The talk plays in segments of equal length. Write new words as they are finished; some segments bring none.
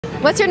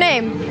What's your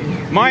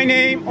name? My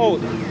name? Oh,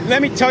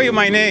 let me tell you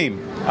my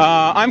name.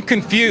 I'm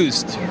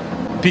confused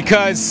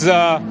because,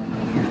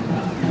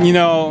 you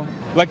know,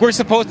 like we're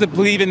supposed to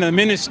believe in the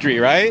ministry,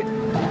 right?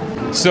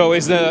 So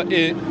is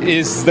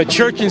the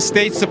church and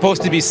state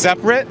supposed to be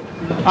separate?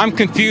 I'm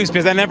confused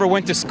because I never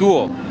went to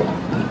school,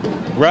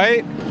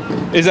 right?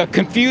 Is a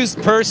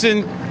confused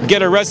person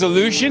get a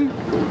resolution?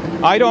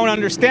 I don't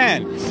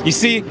understand. You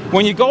see,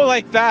 when you go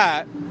like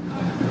that,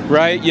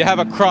 right, you have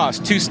a cross,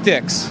 two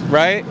sticks,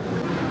 right?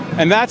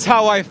 And that's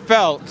how I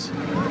felt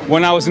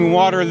when I was in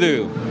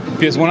Waterloo.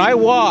 Because when I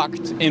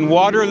walked in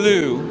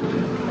Waterloo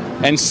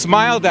and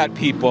smiled at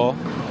people,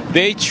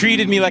 they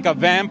treated me like a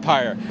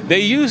vampire.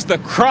 They used the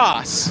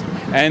cross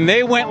and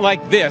they went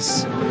like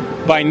this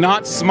by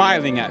not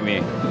smiling at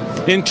me.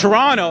 In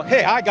Toronto,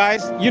 hey, hi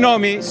guys, you know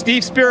me,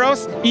 Steve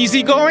Spiros,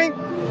 easygoing.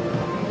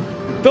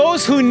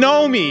 Those who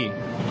know me,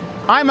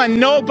 I'm a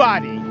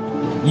nobody.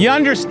 You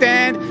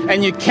understand?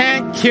 And you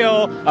can't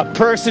kill a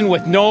person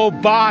with no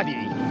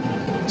body.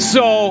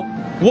 So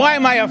why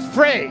am I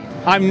afraid?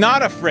 I'm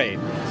not afraid.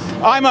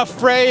 I'm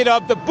afraid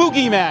of the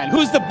boogeyman.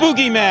 Who's the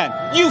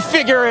boogeyman? You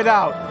figure it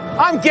out.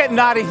 I'm getting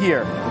out of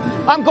here.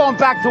 I'm going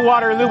back to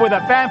Waterloo where the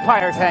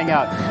vampires hang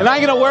out. And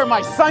I'm going to wear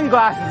my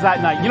sunglasses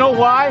at night. You know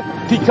why?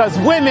 Because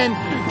women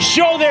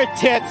show their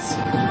tits,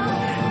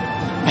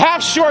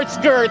 have short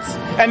skirts,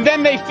 and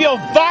then they feel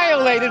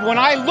violated when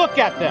I look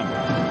at them.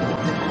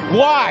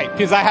 Why?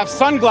 Because I have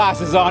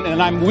sunglasses on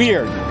and I'm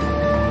weird.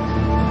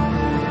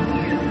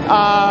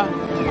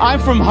 I'm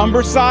from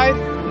Humberside.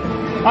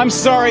 I'm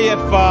sorry if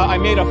I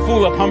made a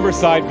fool of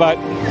Humberside, but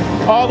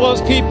all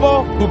those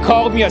people who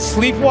called me a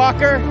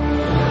sleepwalker,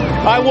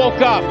 I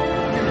woke up.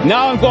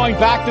 Now I'm going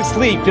back to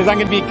sleep because I'm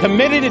going to be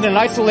committed in an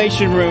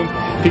isolation room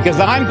because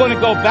I'm going to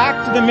go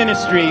back to the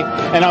ministry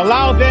and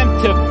allow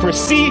them to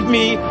perceive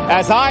me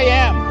as I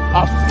am,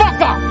 a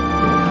fuck-up.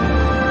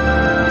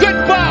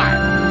 Goodbye.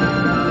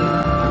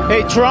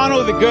 Hey,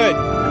 Toronto the good.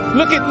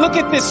 Look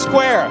at this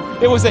square.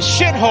 It was a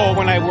shithole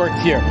when I worked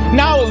here.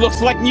 Now it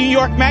looks like New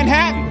York,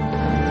 Manhattan.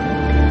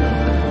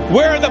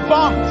 Where are the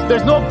bums?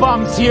 There's no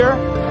bums here.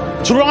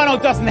 Toronto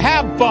doesn't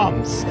have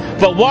bums.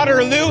 But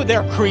Waterloo,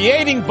 they're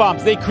creating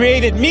bums. They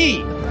created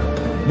me.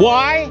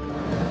 Why?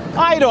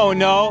 I don't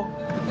know.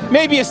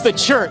 Maybe it's the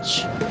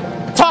church.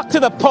 Talk to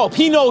the Pope.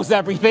 He knows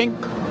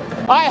everything.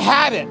 I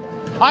had it.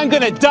 I'm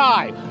gonna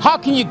die. How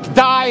can you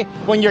die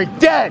when you're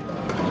dead?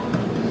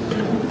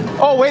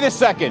 Oh, wait a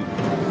second.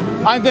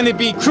 I'm gonna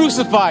be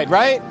crucified,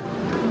 right?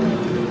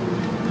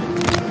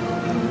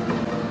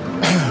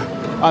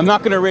 I'm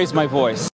not gonna raise my voice.